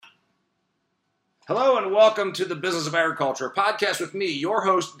Hello and welcome to the Business of Agriculture, a podcast with me, your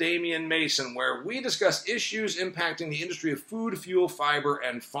host, Damian Mason, where we discuss issues impacting the industry of food, fuel, fiber,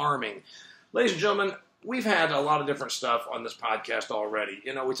 and farming. Ladies and gentlemen, we've had a lot of different stuff on this podcast already.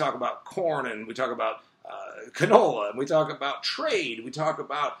 You know, we talk about corn and we talk about canola, and we talk about trade, we talk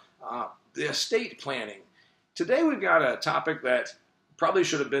about the estate planning. Today we've got a topic that probably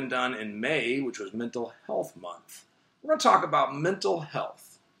should have been done in May, which was Mental Health Month. We're going to talk about mental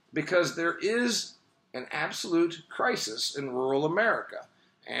health because there is an absolute crisis in rural America.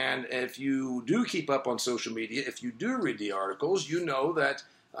 And if you do keep up on social media, if you do read the articles, you know that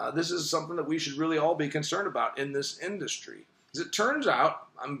this is something that we should really all be concerned about in this industry. As it turns out,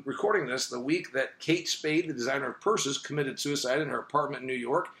 I'm recording this the week that Kate Spade, the designer of purses, committed suicide in her apartment in New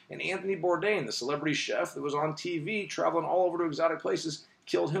York, and Anthony Bourdain, the celebrity chef that was on TV traveling all over to exotic places,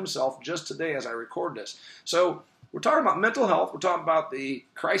 killed himself just today as I record this. So we're talking about mental health. We're talking about the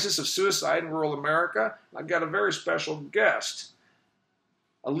crisis of suicide in rural America. I've got a very special guest,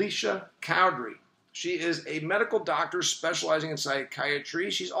 Alicia Cowdrey. She is a medical doctor specializing in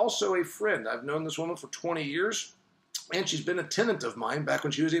psychiatry. She's also a friend. I've known this woman for 20 years, and she's been a tenant of mine back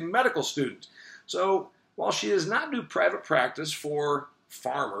when she was a medical student. So while she does not do private practice for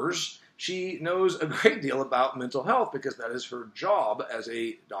farmers, she knows a great deal about mental health because that is her job as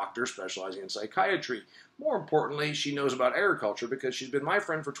a doctor specializing in psychiatry. More importantly, she knows about agriculture because she's been my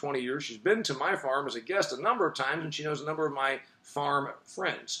friend for 20 years. She's been to my farm as a guest a number of times, and she knows a number of my farm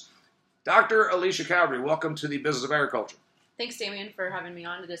friends. Dr. Alicia Cowdrey, welcome to the Business of Agriculture. Thanks, Damien, for having me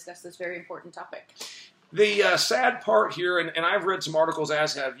on to discuss this very important topic. The sad part here, and I've read some articles,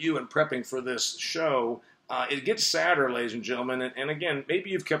 as have you, in prepping for this show. It gets sadder, ladies and gentlemen, and again,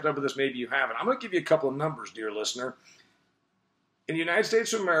 maybe you've kept up with this, maybe you haven't. I'm going to give you a couple of numbers, dear listener. In the United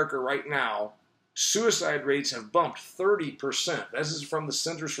States of America right now, suicide rates have bumped 30%. This is from the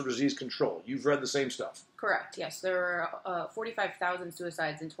Centers for Disease Control. You've read the same stuff. Correct, yes. There were 45,000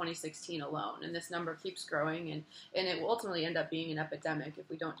 suicides in 2016 alone, and this number keeps growing, and it will ultimately end up being an epidemic if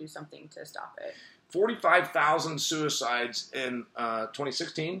we don't do something to stop it. 45,000 suicides in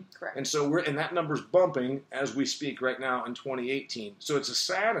 2016. Correct. And so and that number's bumping as we speak right now in 2018. So it's a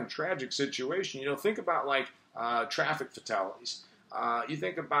sad and tragic situation. You know, think about like traffic fatalities. You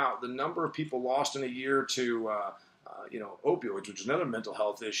think about the number of people lost in a year to opioids, which is another mental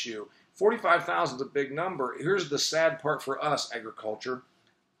health issue. 45,000 is a big number. Here's the sad part for us, agriculture.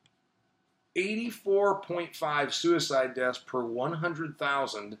 84.5 suicide deaths per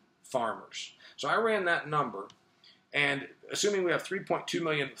 100,000 farmers. So I ran that number, and assuming we have 3.2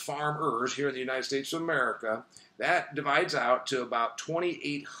 million farmers here in the United States of America, that divides out to about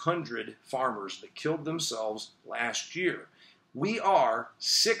 2,800 farmers that killed themselves last year. We are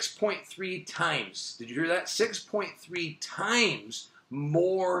 6.3 times, did you hear that? 6.3 times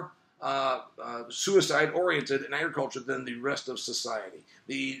more suicide-oriented in agriculture than the rest of society.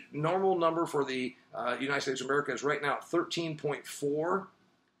 The normal number for the United States of America is right now at 13.4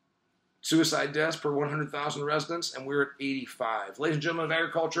 suicide deaths per 100,000 residents, and we're at 85. Ladies and gentlemen of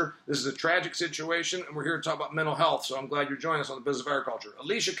agriculture, this is a tragic situation, and we're here to talk about mental health, so I'm glad you're joining us on the Business of Agriculture.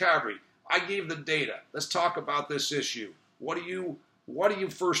 Alicia Cowdrey, I gave the data. Let's talk about this issue. What are you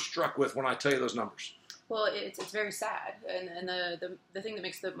first struck with when I tell you those numbers? Well, it's very sad, and the thing that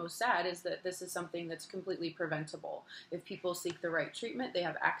makes it most sad is that this is something that's completely preventable. If people seek the right treatment, they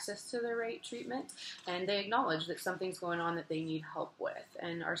have access to the right treatment, and they acknowledge that something's going on that they need help with.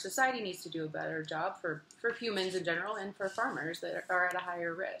 And our society needs to do a better job for humans in general and for farmers that are at a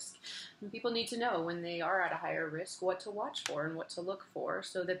higher risk. And people need to know when they are at a higher risk what to watch for and what to look for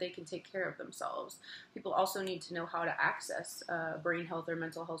so that they can take care of themselves. People also need to know how to access brain health or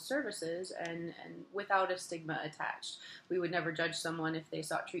mental health services and without a stigma attached. We would never judge someone if they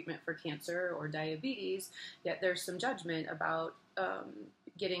sought treatment for cancer or diabetes, yet there's some judgment about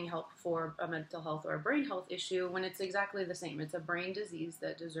getting help for a mental health or a brain health issue when it's exactly the same. It's a brain disease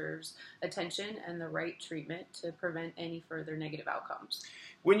that deserves attention and the right treatment to prevent any further negative outcomes.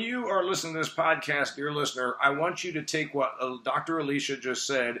 When you are listening to this podcast, dear listener, I want you to take what Dr. Alicia just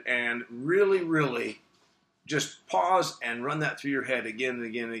said and really, really just pause and run that through your head again and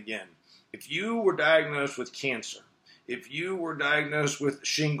again and again. If you were diagnosed with cancer, if you were diagnosed with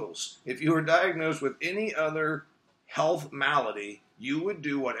shingles, if you were diagnosed with any other health malady, you would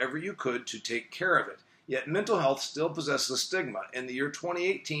do whatever you could to take care of it. Yet mental health still possesses a stigma. In the year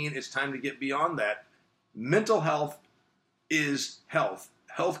 2018, it's time to get beyond that. Mental health is health.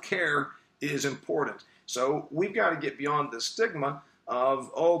 Health care is important. So we've got to get beyond the stigma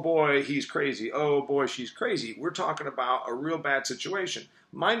of, oh boy, he's crazy. Oh boy, she's crazy. We're talking about a real bad situation.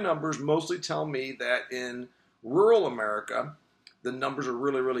 My numbers mostly tell me that in rural America, the numbers are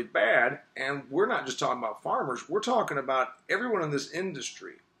really, really bad. And we're not just talking about farmers. We're talking about everyone in this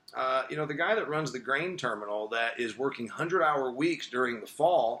industry. The guy that runs the grain terminal that is working 100-hour weeks during the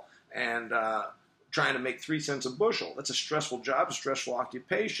fall and trying to make 3 cents a bushel. That's a stressful job, a stressful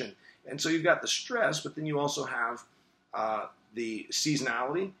occupation. And so you've got the stress, but then you also have the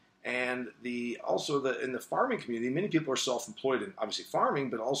seasonality and in the farming community, many people are self-employed in obviously farming,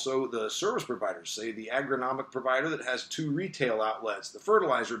 but also the service providers, say the agronomic provider that has 2 retail outlets, the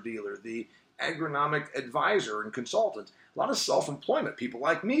fertilizer dealer, the agronomic advisor and consultant. A lot of self-employment, people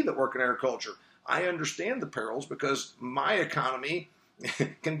like me that work in agriculture. I understand the perils because my economy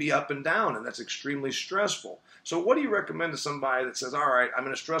can be up and down, and that's extremely stressful. So what do you recommend to somebody that says, all right, I'm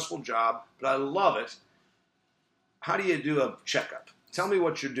in a stressful job, but I love it. How do you do a checkup? Tell me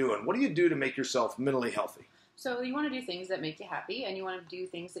what you're doing. What do you do to make yourself mentally healthy? So you want to do things that make you happy, and you want to do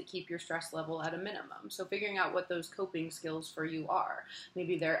things that keep your stress level at a minimum. So figuring out what those coping skills for you are.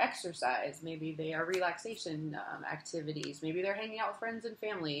 Maybe they're exercise, maybe they are relaxation activities, maybe they're hanging out with friends and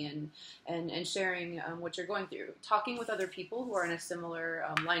family and sharing what you're going through. Talking with other people who are in a similar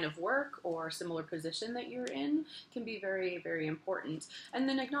line of work or similar position that you're in can be very, very important. And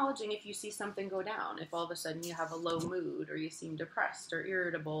then acknowledging if you see something go down, if all of a sudden you have a low mood or you seem depressed or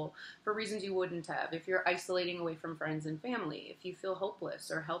irritable for reasons you wouldn't have, if you're isolating away from friends and family, if you feel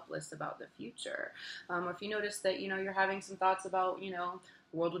hopeless or helpless about the future, or if you notice that you're having some thoughts about the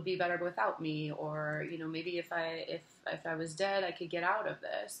world would be better without me, or maybe if I was dead I could get out of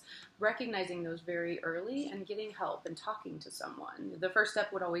this. Recognizing those very early and getting help and talking to someone. The first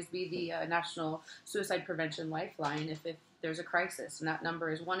step would always be the National Suicide Prevention Lifeline if there's a crisis, and that number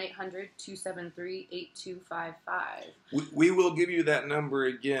is 1-800-273-8255. We will give you that number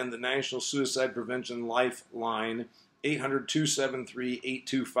again, the National Suicide Prevention Lifeline,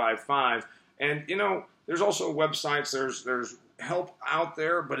 800-273-8255. And, there's also websites, there's help out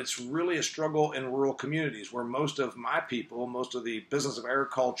there, but it's really a struggle in rural communities where most of the business of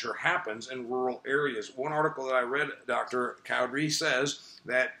agriculture happens in rural areas. One article that I read, Dr. Cowdrey, says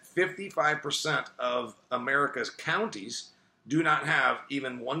that 55% of America's counties do not have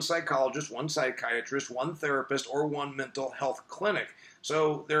even one psychologist, one psychiatrist, one therapist, or one mental health clinic.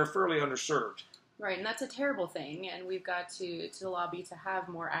 So they're fairly underserved. Right, and that's a terrible thing, and we've got to lobby to have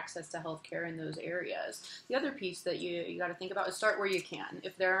more access to health care in those areas. The other piece that you got to think about is start where you can.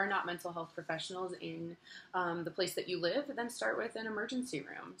 If there are not mental health professionals in the place that you live, then start with an emergency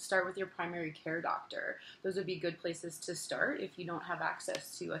room. Start with your primary care doctor. Those would be good places to start if you don't have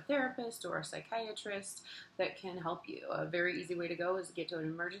access to a therapist or a psychiatrist that can help you. A very easy way to go is get to an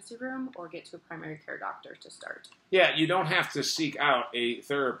emergency room or get to a primary care doctor to start. Yeah, you don't have to seek out a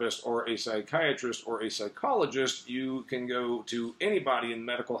therapist or a psychiatrist or a psychologist. You can go to anybody in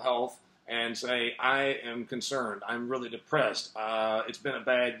medical health and say, I am concerned. I'm really depressed. It's been a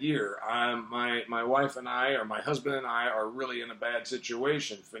bad year. My wife and I, or my husband and I, are really in a bad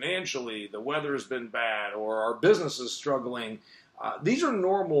situation. Financially, the weather has been bad, or our business is struggling. These are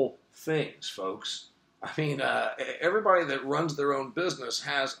normal things, folks. I mean, everybody that runs their own business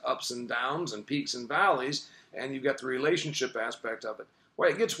has ups and downs and peaks and valleys, and you've got the relationship aspect of it. Where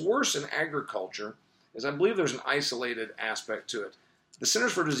it gets worse in agriculture is I believe there's an isolated aspect to it. The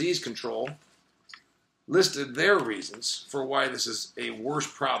Centers for Disease Control listed their reasons for why this is a worse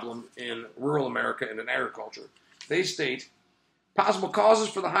problem in rural America and in agriculture. They state, possible causes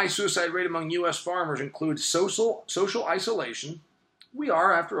for the high suicide rate among U.S. farmers include social isolation. We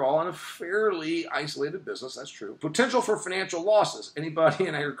are, after all, in a fairly isolated business, that's true. Potential for financial losses. Anybody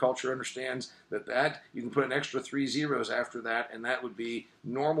in agriculture understands that you can put an extra 3 zeros after that, and that would be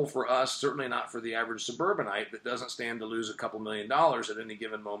normal for us, certainly not for the average suburbanite that doesn't stand to lose a couple $1 million at any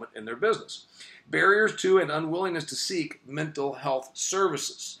given moment in their business. Barriers to and unwillingness to seek mental health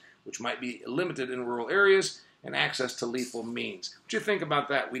services, which might be limited in rural areas, and access to lethal means. What do you think about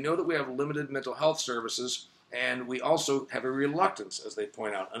that? We know that we have limited mental health services, and we also have a reluctance, as they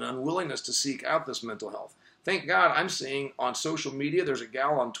point out, an unwillingness to seek out this mental health. Thank God I'm seeing on social media, there's a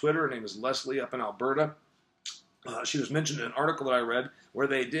gal on Twitter, her name is Leslie up in Alberta. She was mentioned in an article that I read where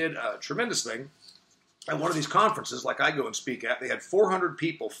they did a tremendous thing. At one of these conferences, like I go and speak at, they had 400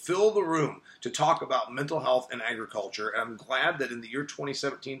 people fill the room to talk about mental health and agriculture. And I'm glad that in the year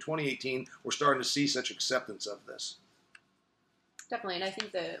 2017, 2018, we're starting to see such acceptance of this. Definitely, and I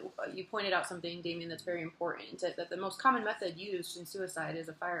think that you pointed out something, Damien, that's very important, that the most common method used in suicide is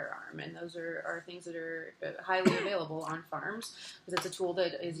a firearm, and those are things that are highly available on farms, because it's a tool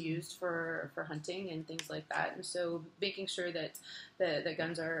that is used for hunting and things like that, and so making sure that the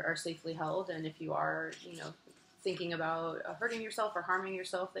guns are safely held, and if you are, thinking about hurting yourself or harming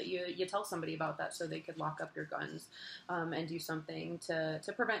yourself, that you tell somebody about that so they could lock up your guns and do something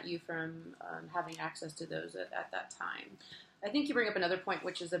to prevent you from having access to those at that time. I think you bring up another point,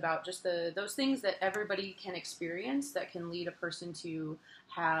 which is about just those things that everybody can experience that can lead a person to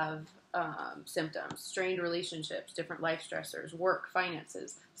have symptoms: strained relationships, different life stressors, work,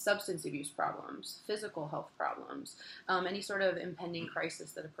 finances, substance abuse problems, physical health problems, any sort of impending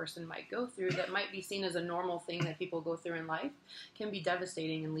crisis that a person might go through that might be seen as a normal thing that people go through in life can be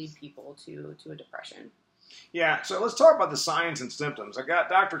devastating and lead people to a depression. Yeah, so let's talk about the signs and symptoms. I got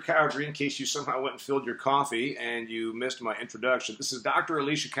Dr. Cowdrey, in case you somehow went and filled your coffee and you missed my introduction. This is Dr.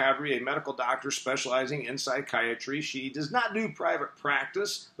 Alicia Cowdrey, a medical doctor specializing in psychiatry. She does not do private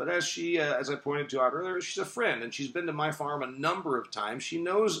practice, but as I pointed out earlier, she's a friend, and she's been to my farm a number of times. She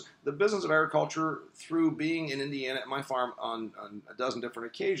knows the business of agriculture through being in Indiana at my farm on a dozen different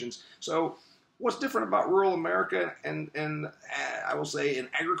occasions. So what's different about rural America and I will say in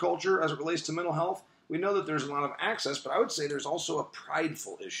agriculture as it relates to mental health? We know that there's a lot of access, but I would say there's also a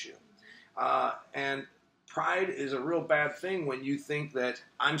prideful issue. And pride is a real bad thing when you think that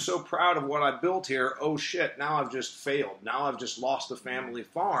I'm so proud of what I built here, oh shit, now I've just failed. Now I've just lost the family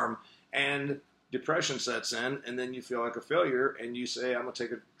farm, and depression sets in, and then you feel like a failure, and you say, I'm going to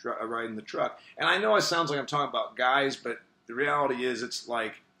take a ride in the truck. And I know it sounds like I'm talking about guys, but the reality is it's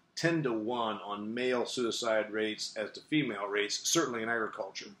like 10 to 1 on male suicide rates as to female rates, certainly in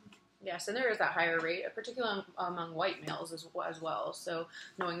agriculture. Yes, and there is that higher rate, particularly among white males as well. So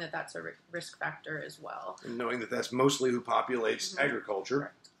knowing that that's a risk factor as well. And knowing that that's mostly who populates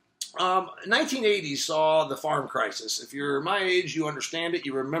agriculture. 1980s saw the farm crisis. If you're my age, you understand it.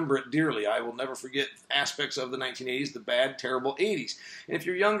 You remember it dearly. I will never forget aspects of the 1980s, the bad, terrible 80s. And if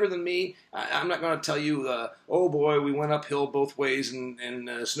you're younger than me, I'm not going to tell you, oh boy, we went uphill both ways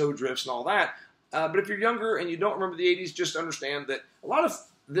and snow drifts and all that. But if you're younger and you don't remember the 80s, just understand that a lot of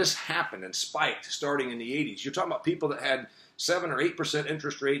this happened and spiked starting in the 80s. You're talking about people that had 7 or 8%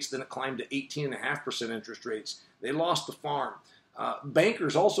 interest rates, then it climbed to 18.5% interest rates. They lost the farm.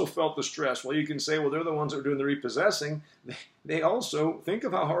 Bankers also felt the stress. Well, you can say, well, they're the ones that are doing the repossessing. They also think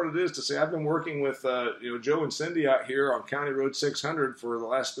of how hard it is to say, I've been working with Joe and Cindy out here on County Road 600 for the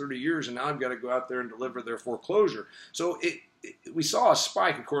last 30 years, and now I've got to go out there and deliver their foreclosure. So we saw a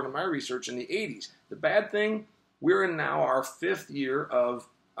spike, according to my research, in the 80s. The bad thing, we're in now our 5th year of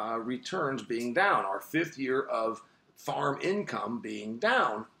returns being down, our 5th year of farm income being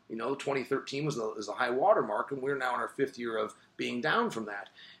down. 2013 was the high water mark, and we're now in our 5th year of being down from that.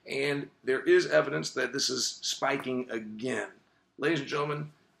 And there is evidence that this is spiking again. Ladies and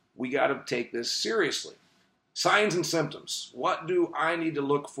gentlemen, we got to take this seriously. Signs and symptoms. What do I need to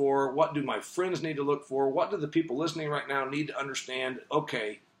look for? What do my friends need to look for? What do the people listening right now need to understand?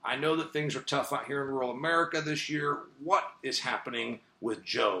 Okay, I know that things are tough out here in rural America this year. What is happening with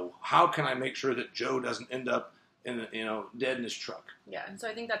Joe? How can I make sure that Joe doesn't end up dead in his truck? Yeah, and so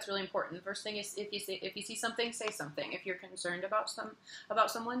I think that's really important. The first thing is if you see something, say something. If you're concerned about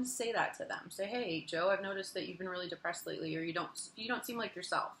someone, say that to them. Say, hey, Joe, I've noticed that you've been really depressed lately, or you don't seem like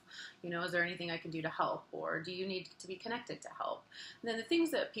yourself. Is there anything I can do to help, or do you need to be connected to help? And then the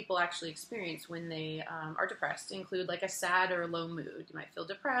things that people actually experience when they are depressed include like a sad or low mood. You might feel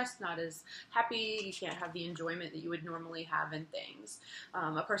depressed, not as happy. You can't have the enjoyment that you would normally have in things.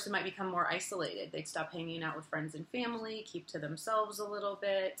 A person might become more isolated. They'd stop hanging out with friends and family, keep to themselves a little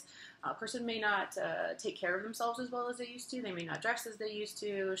bit. A person may not take care of themselves as well as they used to. They may not dress as they used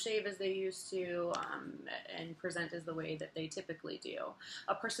to, shave as they used to, and present as the way that they typically do.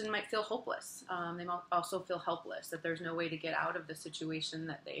 A person might feel hopeless. They might also feel helpless, that there's no way to get out of the situation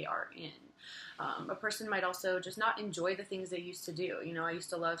that they are in. A person might also just not enjoy the things they used to do. I used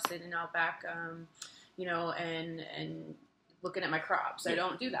to love sitting out back, and looking at my crops. I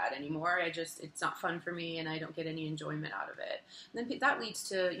don't do that anymore. It's not fun for me, and I don't get any enjoyment out of it. And then that leads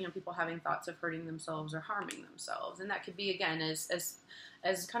to, people having thoughts of hurting themselves or harming themselves. And that could be, again, as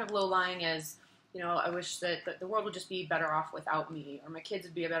kind of low-lying as, I wish that the world would just be better off without me, or my kids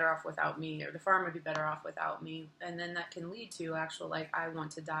would be better off without me, or the farm would be better off without me. And then that can lead to actual, I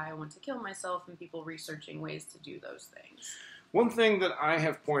want to die, I want to kill myself, and people researching ways to do those things. One thing that I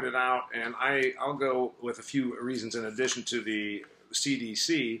have pointed out, and I'll go with a few reasons in addition to the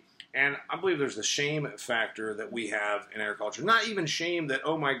CDC, and I believe there's the shame factor that we have in agriculture. Not even shame that,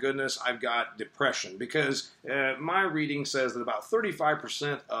 oh my goodness, I've got depression, because my reading says that about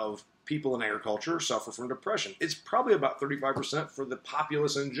 35% of people in agriculture suffer from depression. It's probably about 35% for the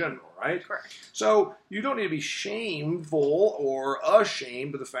populace in general, right? Correct. So you don't need to be shameful or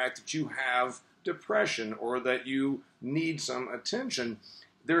ashamed of the fact that you have depression or that you need some attention.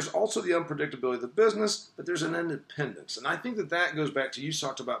 there's also the unpredictability of the business, but there's an independence. And I think that goes back to, you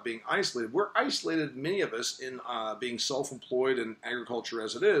talked about being isolated. We're isolated, many of us, in being self-employed in agriculture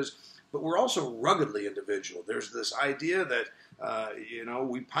as it is, but we're also ruggedly individual. There's this idea that,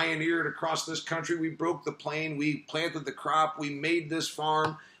 we pioneered across this country, we broke the plain, we planted the crop, we made this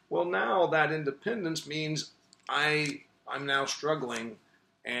farm. Well, now that independence means I'm now struggling,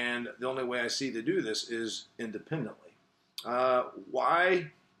 and the only way I see to do this is independently.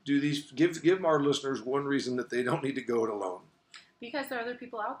 Why do these, give our listeners one reason that they don't need to go it alone? Because there are other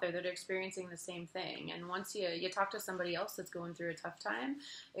people out there that are experiencing the same thing, and once you talk to somebody else that's going through a tough time,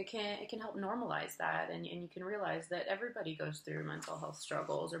 it can help normalize that, and you can realize that everybody goes through mental health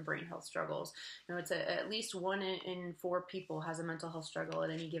struggles or brain health struggles. It's at least 1 in 4 people has a mental health struggle at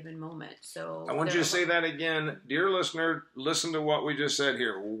any given moment. So I want you to say that again, dear listener. Listen to what we just said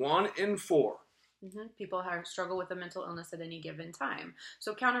here. 1 in 4. People struggle with a mental illness at any given time.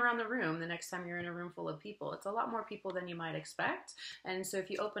 So count around the room the next time you're in a room full of people. It's a lot more people than you might expect. And so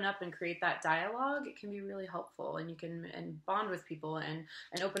if you open up and create that dialogue, it can be really helpful. And you can bond with people and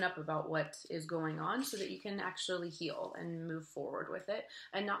open up about what is going on so that you can actually heal and move forward with it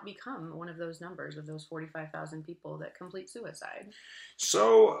and not become one of those numbers of those 45,000 people that complete suicide.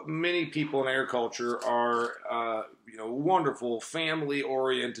 So many people in agriculture are, wonderful,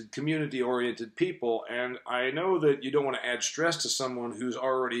 family-oriented, community-oriented people, and I know that you don't want to add stress to someone who's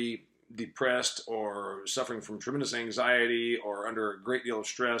already depressed or suffering from tremendous anxiety or under a great deal of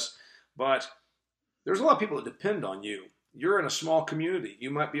stress, but there's a lot of people that depend on you. You're in a small community.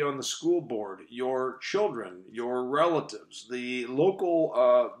 You might be on the school board, your children, your relatives, the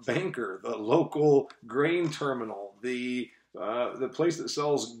local banker, the local grain terminal, the place that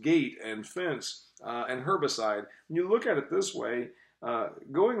sells gate and fence and herbicide. When you look at it this way,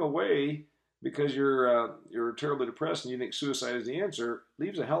 going away because you're terribly depressed and you think suicide is the answer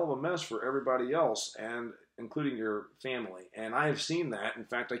leaves a hell of a mess for everybody else, and including your family. And I have seen that. In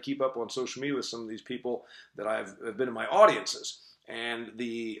fact, I keep up on social media with some of these people that have been in my audiences, and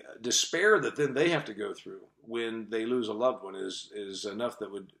the despair that then they have to go through when they lose a loved one is enough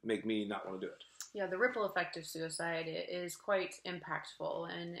that would make me not want to do it. Yeah, the ripple effect of suicide is quite impactful,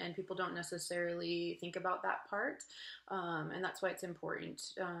 and people don't necessarily think about that part, and that's why it's important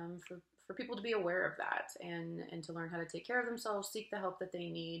for people to be aware of that and to learn how to take care of themselves, seek the help that they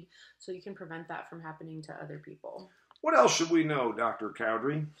need, so you can prevent that from happening to other people. What else should we know, Dr.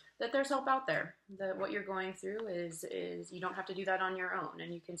 Cowdrey? That there's help out there. That what you're going through is you don't have to do that on your own,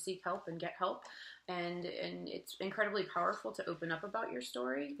 and you can seek help and get help. And it's incredibly powerful to open up about your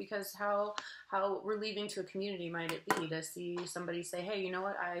story, because how relieving to a community might it be to see somebody say, hey, you know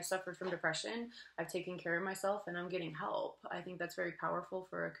what, I suffered from depression, I've taken care of myself, and I'm getting help. I think that's very powerful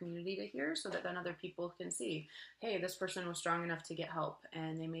for a community to hear, so that then other people can see, hey, this person was strong enough to get help,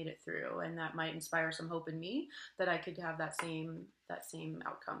 and they made it through, and that might inspire some hope in me that I could have that same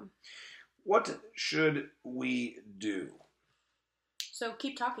outcome. What should we do? So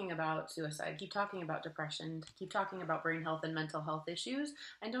keep talking about suicide, keep talking about depression, keep talking about brain health and mental health issues,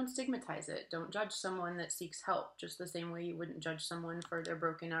 and don't stigmatize it. Don't judge someone that seeks help just the same way you wouldn't judge someone for their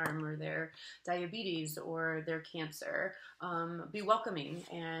broken arm or their diabetes or their cancer. Be welcoming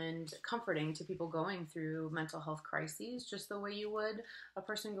and comforting to people going through mental health crises just the way you would a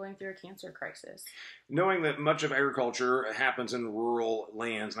person going through a cancer crisis. Knowing that much of agriculture happens in rural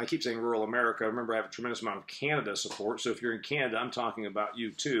lands, and I keep saying rural America, remember I have a tremendous amount of Canada support, so if you're in Canada, I'm talking about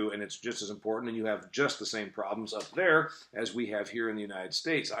you too, and it's just as important, and you have just the same problems up there as we have here in the United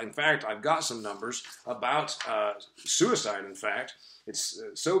States. In fact, I've got some numbers about suicide, in fact. It's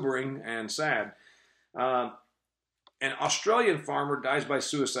sobering and sad. An Australian farmer dies by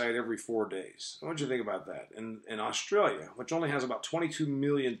suicide every 4 days. What do you think about that? In Australia, which only has about 22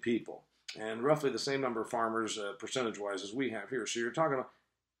 million people, and roughly the same number of farmers percentage-wise as we have here. So you're talking about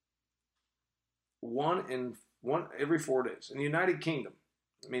one every 4 days. In the United Kingdom,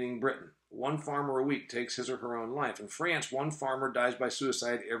 meaning Britain, one farmer a week takes his or her own life. In France, one farmer dies by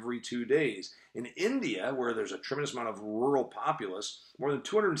suicide every 2 days. In India, where there's a tremendous amount of rural populace, more than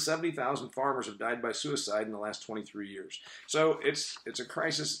 270,000 farmers have died by suicide in the last 23 years. So it's a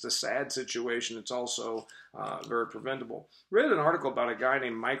crisis. It's a sad situation. It's also very preventable. Read an article about a guy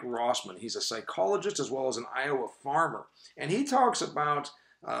named Mike Rossman. He's a psychologist as well as an Iowa farmer, and he talks about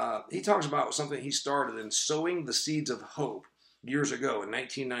something he started in sowing the seeds of hope years ago in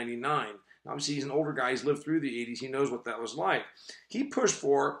 1999. Obviously, he's an older guy. He's lived through the 80s. He knows what that was like. He pushed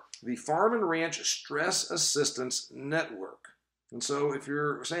for the Farm and Ranch Stress Assistance Network. And so if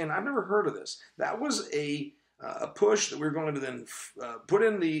you're saying, I've never heard of this, that was a push that we're going to then put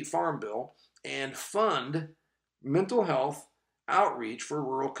in the Farm Bill and fund mental health outreach for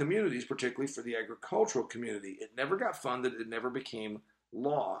rural communities, particularly for the agricultural community. It never got funded. It never became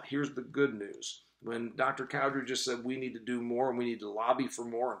law. Here's the good news. When Dr. Cowdrey just said we need to do more and we need to lobby for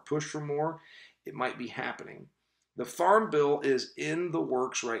more and push for more, it might be happening. The Farm Bill is in the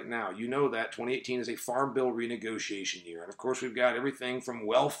works right now. You know that 2018 is a Farm Bill renegotiation year. And of course, we've got everything from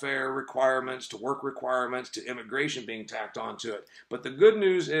welfare requirements to work requirements to immigration being tacked onto it. But the good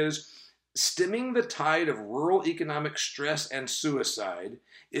news is stemming the tide of rural economic stress and suicide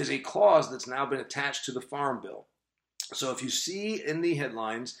is a clause that's now been attached to the Farm Bill. So if you see in the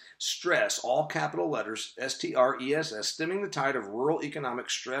headlines, stress, all capital letters, S-T-R-E-S-S, stemming the tide of rural economic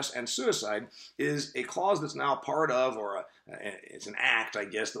stress and suicide is a clause that's now part of, or it's an act, I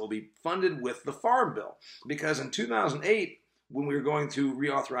guess, that will be funded with the Farm Bill. Because in 2008, when we were going to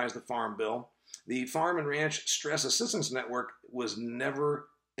reauthorize the Farm Bill, the Farm and Ranch Stress Assistance Network was never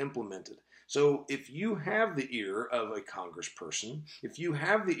implemented. So if you have the ear of a congressperson, if you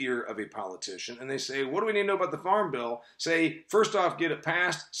have the ear of a politician, and they say, what do we need to know about the Farm Bill? Say, first off, get it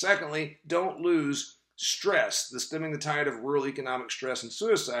passed. Secondly, don't lose stress, the Stemming the Tide of Rural Economic Stress and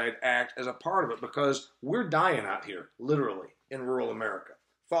Suicide Act as a part of it, because we're dying out here, literally, in rural America.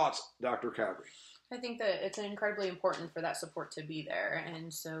 Thoughts, Dr. Cowdrey? I think that it's incredibly important for that support to be there.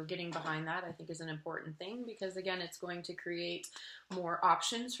 And so getting behind that, I think, is an important thing because, again, it's going to create more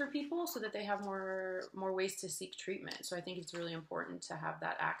options for people so that they have more ways to seek treatment. So I think it's really important to have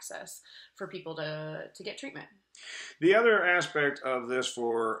that access for people to get treatment. The other aspect of this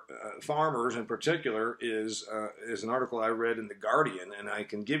for farmers in particular is an article I read in The Guardian, and I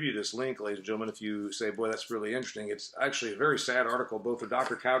can give you this link, ladies and gentlemen, if you say, boy, that's really interesting. It's actually a very sad article. Both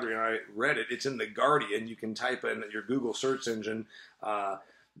Dr. Cowdrey and I read it. It's in The Guardian. You can type in your Google search engine,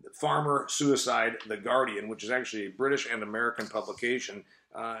 Farmer Suicide, The Guardian, which is actually a British and American publication.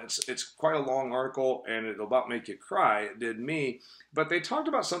 It's quite a long article, and it'll about make you cry. It did me. But they talked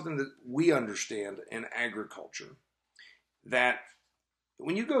about something that we understand in agriculture, that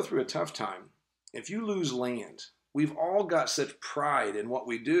when you go through a tough time, if you lose land, we've all got such pride in what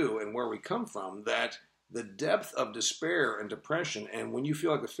we do and where we come from that the depth of despair and depression, and when you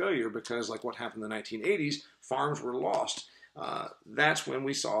feel like a failure because, like what happened in the 1980s, farms were lost, that's when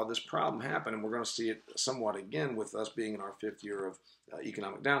we saw this problem happen, and we're going to see it somewhat again with us being in our fifth year of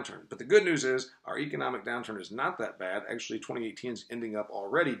economic downturn. But the good news is our economic downturn is not that bad. Actually, 2018 is ending up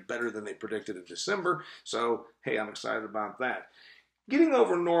already better than they predicted in December. So, hey, I'm excited about that. Getting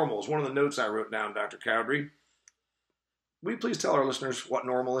over normal is one of the notes I wrote down, Dr. Cowdrey. Will you please tell our listeners what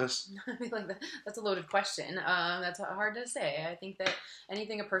normal is? I feel like that's a loaded question. That's hard to say. I think that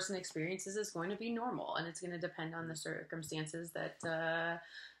anything a person experiences is going to be normal, and it's going to depend on the circumstances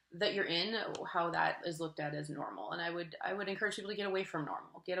that you're in, how that is looked at as normal. And I would encourage people to get away from normal.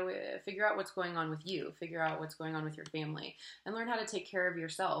 Figure out what's going on with you. Figure out what's going on with your family, and learn how to take care of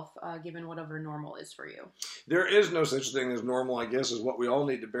yourself, given whatever normal is for you. There is no such thing as normal, I guess, is what we all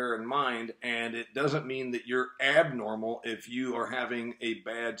need to bear in mind. And it doesn't mean that you're abnormal if you are having a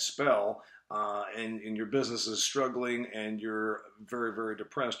bad spell and your business is struggling and you're very, very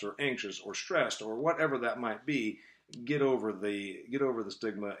depressed or anxious or stressed or whatever that might be. Get over the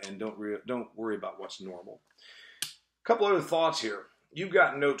stigma and don't worry about what's normal. A couple other thoughts here. You've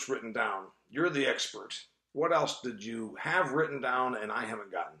got notes written down. You're the expert. What else did you have written down and I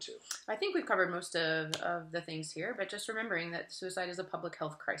haven't gotten to? I think we've covered most of the things here, but just remembering that suicide is a public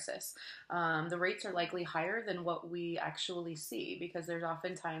health crisis. The rates are likely higher than what we actually see because there's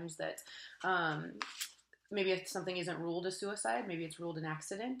often times that maybe if something isn't ruled a suicide, maybe it's ruled an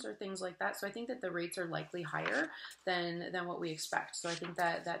accident or things like that. So I think that the rates are likely higher than what we expect. So I think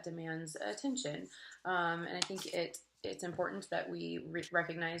that demands attention. And I think it's important that we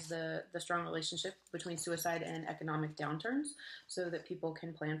recognize the strong relationship between suicide and economic downturns so that people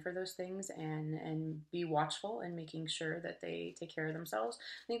can plan for those things and be watchful and making sure that they take care of themselves.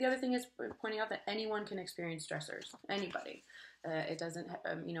 I think the other thing is pointing out that anyone can experience stressors. Anybody. It doesn't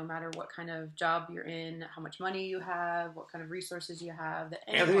matter what kind of job you're in, how much money you have, what kind of resources you have.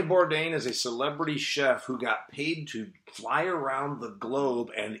 Anthony Bourdain is a celebrity chef who got paid to fly around the globe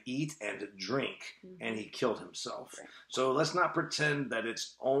and eat and drink, and he killed himself. Right. So let's not pretend that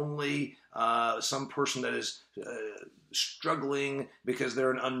it's only some person that is struggling because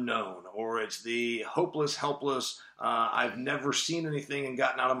they're an unknown, or it's the hopeless, helpless, I've never seen anything and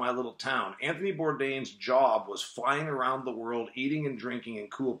gotten out of my little town. Anthony Bourdain's job was flying around the world, eating and drinking in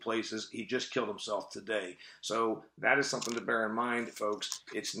cool places. He just killed himself today. So that is something to bear in mind, folks.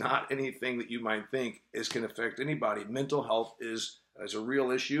 It's not anything that you might think can affect anybody. Mental health is a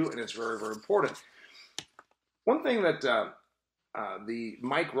real issue, and it's very, very important. One thing that The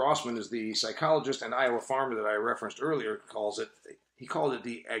Mike Rossman is the psychologist and Iowa farmer that I referenced earlier. He called it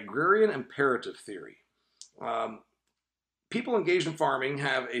the agrarian imperative theory. People engaged in farming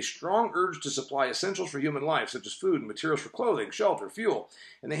have a strong urge to supply essentials for human life, such as food and materials for clothing, shelter, fuel,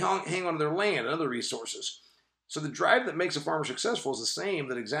 and they hang on to their land and other resources. So the drive that makes a farmer successful is the same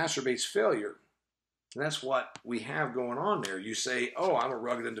that exacerbates failure. And that's what we have going on there. You say, oh, I'm a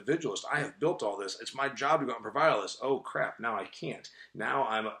rugged individualist. I have built all this. It's my job to go out and provide all this. Oh, crap, now I can't. Now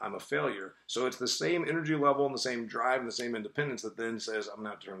I'm a failure. So it's the same energy level and the same drive and the same independence that then says, I'm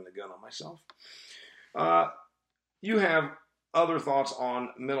not turning the gun on myself. You have other thoughts on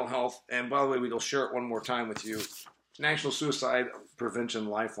mental health. And by the way, we'll share it one more time with you. National Suicide Prevention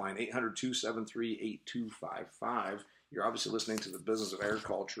Lifeline, 800-273-8255. You're obviously listening to the Business of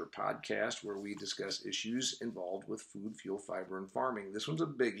Agriculture podcast, where we discuss issues involved with food, fuel, fiber, and farming. This one's a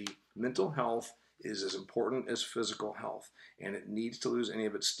biggie. Mental health is as important as physical health, and it needs to lose any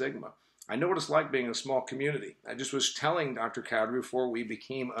of its stigma. I know what it's like being in a small community. I just was telling Dr. Cowdrey before we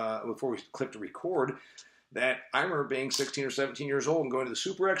clicked record, that I remember being 16 or 17 years old and going to the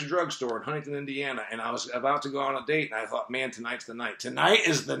Super X drugstore in Huntington, Indiana, and I was about to go on a date, and I thought, man, tonight's the night. Tonight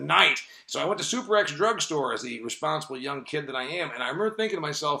is the night. So I went to Super X drugstore as the responsible young kid that I am, and I remember thinking to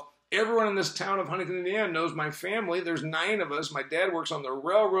myself, everyone in this town of Huntington, Indiana knows my family. There's 9 of us. My dad works on the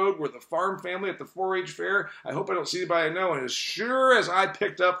railroad. We're the farm family at the 4-H fair. I hope I don't see anybody I know. And as sure as I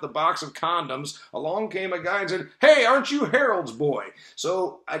picked up the box of condoms, along came a guy and said, hey, aren't you Harold's boy?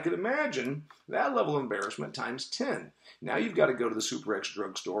 So I could imagine that level of embarrassment times 10. Now you've got to go to the Super X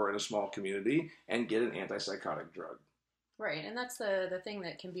drugstore in a small community and get an antipsychotic drug. Right, and that's the thing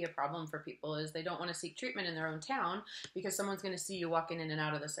that can be a problem for people is they don't want to seek treatment in their own town because someone's going to see you walking in and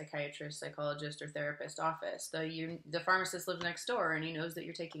out of the psychiatrist, psychologist, or therapist office. The pharmacist lives next door and he knows that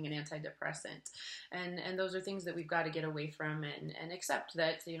you're taking an antidepressant. And those are things that we've got to get away from and accept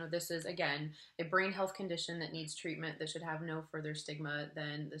that, this is, again, a brain health condition that needs treatment that should have no further stigma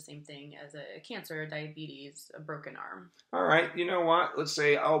than the same thing as a cancer, a diabetes, a broken arm. All right, you know what? Let's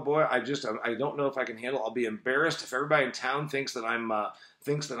say, oh boy, I don't know if I can handle. I'll be embarrassed if everybody in town thinks that and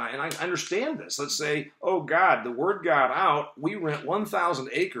I understand this. Let's say, oh God, the word got out. We rent 1,000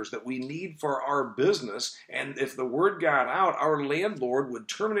 acres that we need for our business, and if the word got out, our landlord would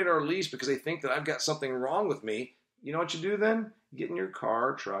terminate our lease because they think that I've got something wrong with me. You know what you do then? Get in your car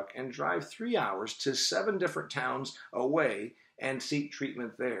or truck and drive 3 hours to 7 different towns away and seek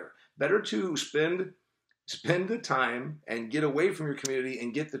treatment there. Better to spend the time and get away from your community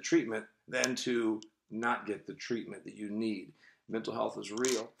and get the treatment than to not get the treatment that you need. Mental health is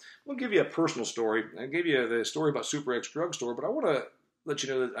real. I'll give you a personal story. I gave you the story about Super X drugstore, but I want to let you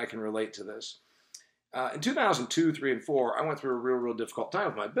know that I can relate to this. In 2002, 3, and 4, I went through a real difficult time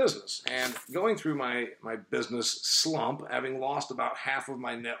with my business. And going through my business slump, having lost about half of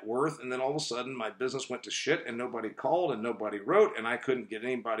my net worth, and then all of a sudden my business went to shit and nobody called and nobody wrote, and I couldn't get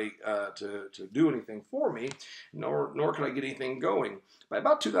anybody to do anything for me, nor could I get anything going. By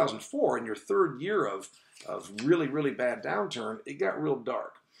about 2004, in your third year of really bad downturn, it got real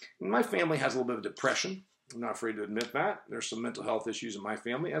dark. And my family has a little bit of depression. I'm not afraid to admit that. There's some mental health issues in my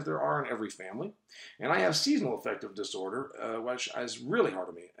family, as there are in every family. And I have seasonal affective disorder, which is really hard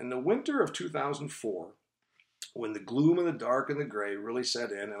on me. In the winter of 2004, when the gloom and the dark and the gray really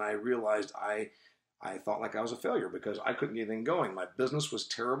set in, and I realized I thought like I was a failure because I couldn't get anything going. My business was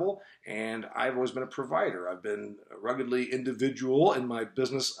terrible, and I've always been a provider. I've been ruggedly individual in my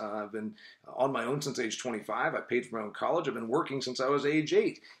business. I've been on my own since age 25. I paid for my own college. I've been working since I was age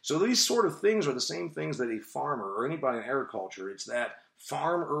 8. So these sort of things are the same things that a farmer or anybody in agriculture, it's that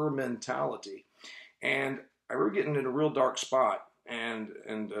farmer mentality. And I remember getting in a real dark spot and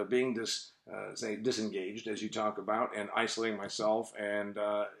being disengaged, as you talk about, and isolating myself, and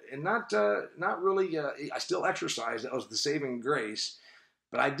not really. I still exercised. That was the saving grace,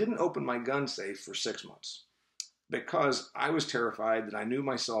 but I didn't open my gun safe for 6 months because I was terrified that I knew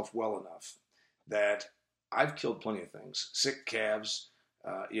myself well enough that I've killed plenty of things: sick calves,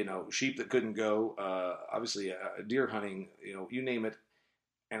 sheep that couldn't go, obviously deer hunting, you name it.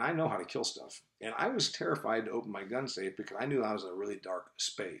 And I know how to kill stuff. And I was terrified to open my gun safe because I knew I was in a really dark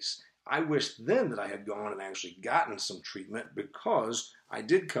space. I wished then that I had gone and actually gotten some treatment because I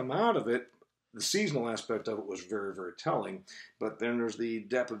did come out of it. The seasonal aspect of it was very telling. But then there's the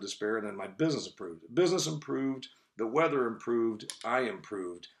depth of despair, and then my business improved. The business improved. The weather improved. I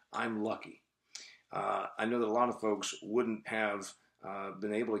improved. I'm lucky. I know that a lot of folks wouldn't have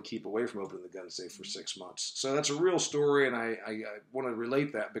been able to keep away from opening the gun safe for 6 months. So that's a real story, and I want to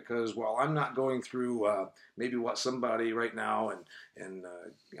relate that because while I'm not going through maybe what somebody right now in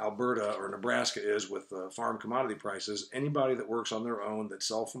Alberta or Nebraska is with farm commodity prices, anybody that works on their own, that's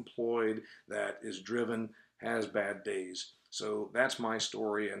self-employed, that is driven, has bad days. So that's my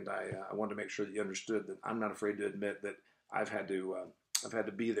story, and I wanted to make sure that you understood that I'm not afraid to admit that I've had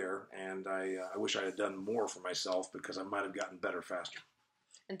to be there, and I wish I had done more for myself because I might have gotten better faster.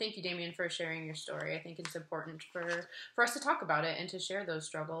 And thank you, Damien, for sharing your story. I think it's important for us to talk about it and to share those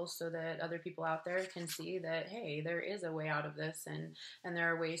struggles so that other people out there can see that, hey, there is a way out of this, and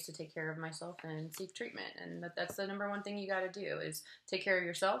there are ways to take care of myself and seek treatment. And that's the number one thing you got to do is take care of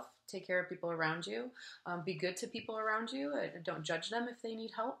yourself, take care of people around you, be good to people around you. Don't judge them if they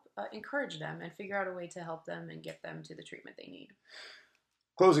need help. Encourage them and figure out a way to help them and get them to the treatment they need.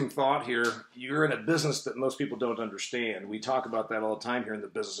 Closing thought here, you're in a business that most people don't understand. We talk about that all the time here in the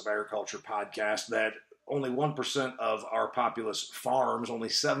Business of Agriculture podcast, that only 1% of our populace farms, only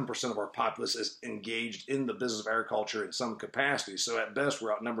 7% of our populace is engaged in the business of agriculture in some capacity. So at best,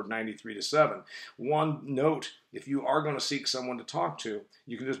 we're outnumbered 93-7. One note, if you are going to seek someone to talk to,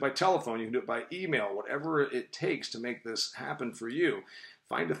 you can do this by telephone, you can do it by email, whatever it takes to make this happen for you.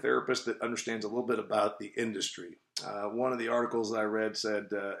 Find a therapist that understands a little bit about the industry. One of the articles that I read said,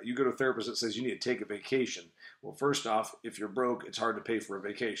 you go to a therapist that says you need to take a vacation. Well, first off, if you're broke, it's hard to pay for a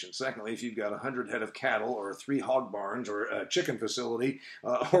vacation. Secondly, if you've got 100 head of cattle or 3 hog barns or a chicken facility,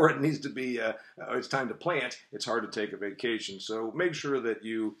 or it needs to be, it's time to plant, it's hard to take a vacation. So make sure that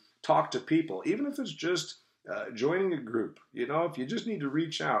you talk to people, even if it's just joining a group. You know, if you just need to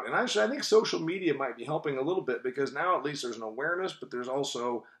reach out. And actually, I think social media might be helping a little bit because now at least there's an awareness, but there's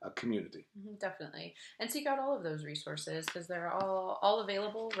also a community. Definitely. And seek out all of those resources because they're all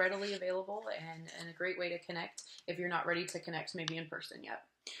available, readily available, and a great way to connect if you're not ready to connect maybe in person yet.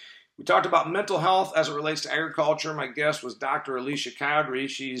 We talked about mental health as it relates to agriculture. My guest was Dr. Alicia Cowdrey.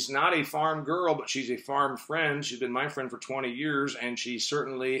 She's not a farm girl, but she's a farm friend. She's been my friend for 20 years, and she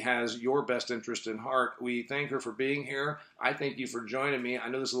certainly has your best interest in heart. We thank her for being here. I thank you for joining me. I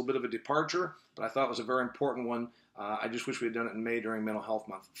know this is a little bit of a departure, but I thought it was a very important one. I just wish we had done it in May during Mental Health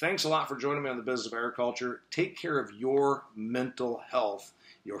Month. Thanks a lot for joining me on the Business of Agriculture. Take care of your mental health.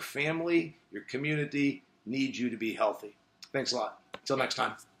 Your family, your community needs you to be healthy. Thanks a lot. Until next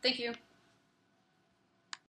time. Thank you.